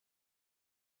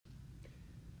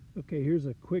Okay, here's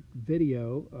a quick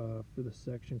video for the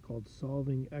section called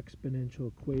Solving Exponential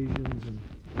Equations, and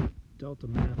Delta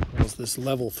Math calls this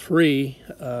level 3.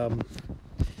 I don't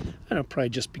know, probably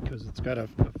just because it's got a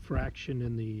fraction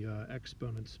in the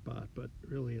exponent spot, but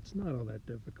really it's not all that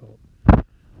difficult.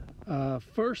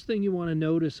 First thing you want to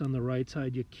notice on the right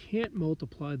side, you can't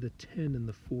multiply the 10 and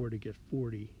the 4 to get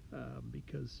 40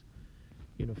 because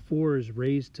 4 is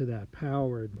raised to that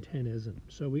power and 10 isn't.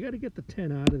 So we got to get the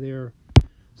 10 out of there.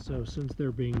 So since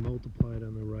they're being multiplied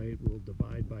on the right, we'll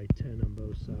divide by 10 on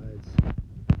both sides.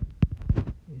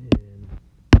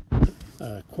 And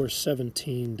of course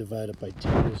 17 divided by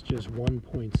 10 is just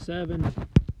 1.7.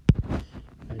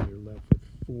 And you're left with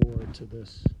 4 to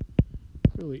this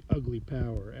really ugly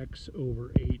power, x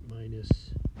over 8 minus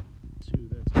 2,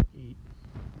 that's 8.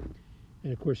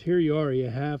 And of course here you are, you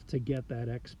have to get that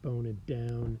exponent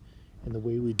down. And the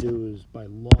way we do is by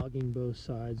logging both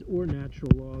sides or natural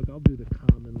log. I'll do the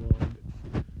common log,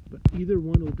 but either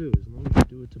one will do as long as you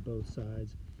do it to both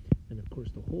sides. And of course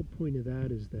the whole point of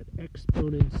that is that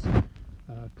exponents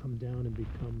come down and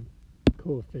become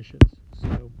coefficients.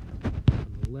 So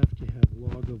on the left you have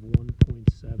log of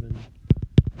 1.7.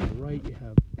 On the right you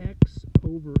have x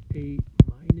over 8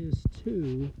 minus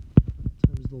 2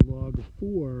 times the log of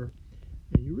 4.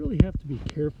 And you really have to be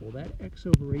careful. That x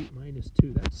over 8 minus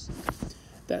 2,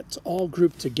 that's all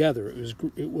grouped together.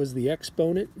 It was the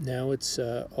exponent. Now it's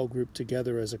all grouped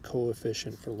together as a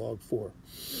coefficient for log 4.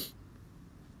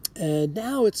 And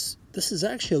now this is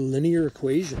actually a linear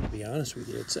equation, to be honest with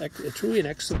you. It's really an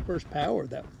x to the first power.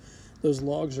 Those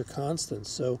logs are constants.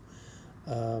 So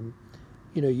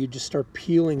you just start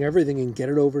peeling everything and get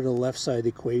it over to the left side of the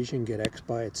equation, get x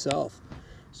by itself.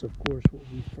 So of course what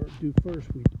we do first,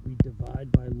 we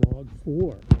divide by log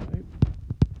 4, right?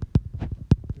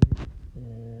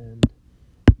 And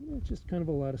it's just kind of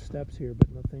a lot of steps here, but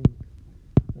nothing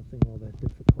all that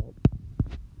difficult.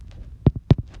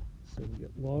 So we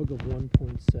get log of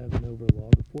 1.7 over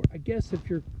log of 4. I guess if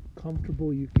you're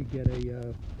comfortable, you could get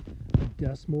a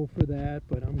decimal for that,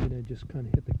 but I'm going to just kind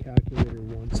of hit the calculator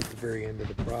once at the very end of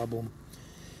the problem.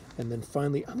 And then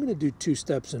finally, I'm going to do 2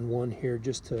 steps in one here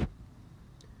just to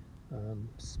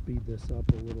speed this up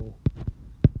a little.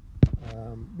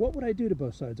 What would I do to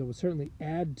both sides? I would certainly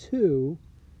add 2,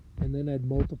 and then I'd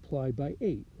multiply by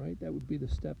 8, right? That would be the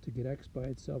step to get x by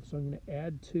itself. So I'm going to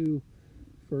add 2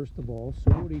 first of all.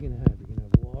 So what are you going to have? You're going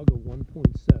to have log of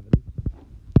 1.7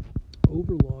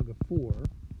 over log of 4.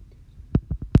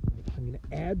 I'm going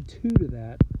to add 2 to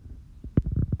that,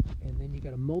 and then you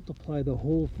got to multiply the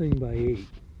whole thing by 8.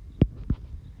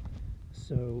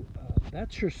 So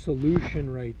that's your solution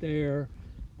right there.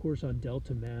 Of course, on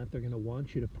Delta Math, they're going to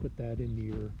want you to put that into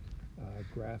your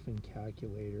graphing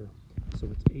calculator. So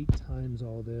it's 8 times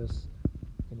all this.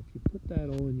 And if you put that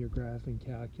all in your graphing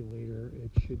calculator,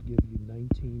 it should give you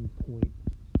 19.1.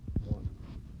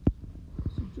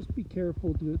 So just be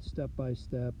careful, do it step by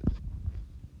step.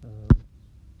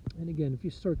 And again, if you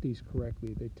start these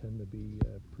correctly, they tend to be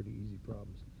pretty easy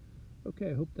problems. Okay,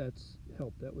 I hope that's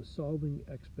helped. That was solving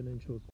exponential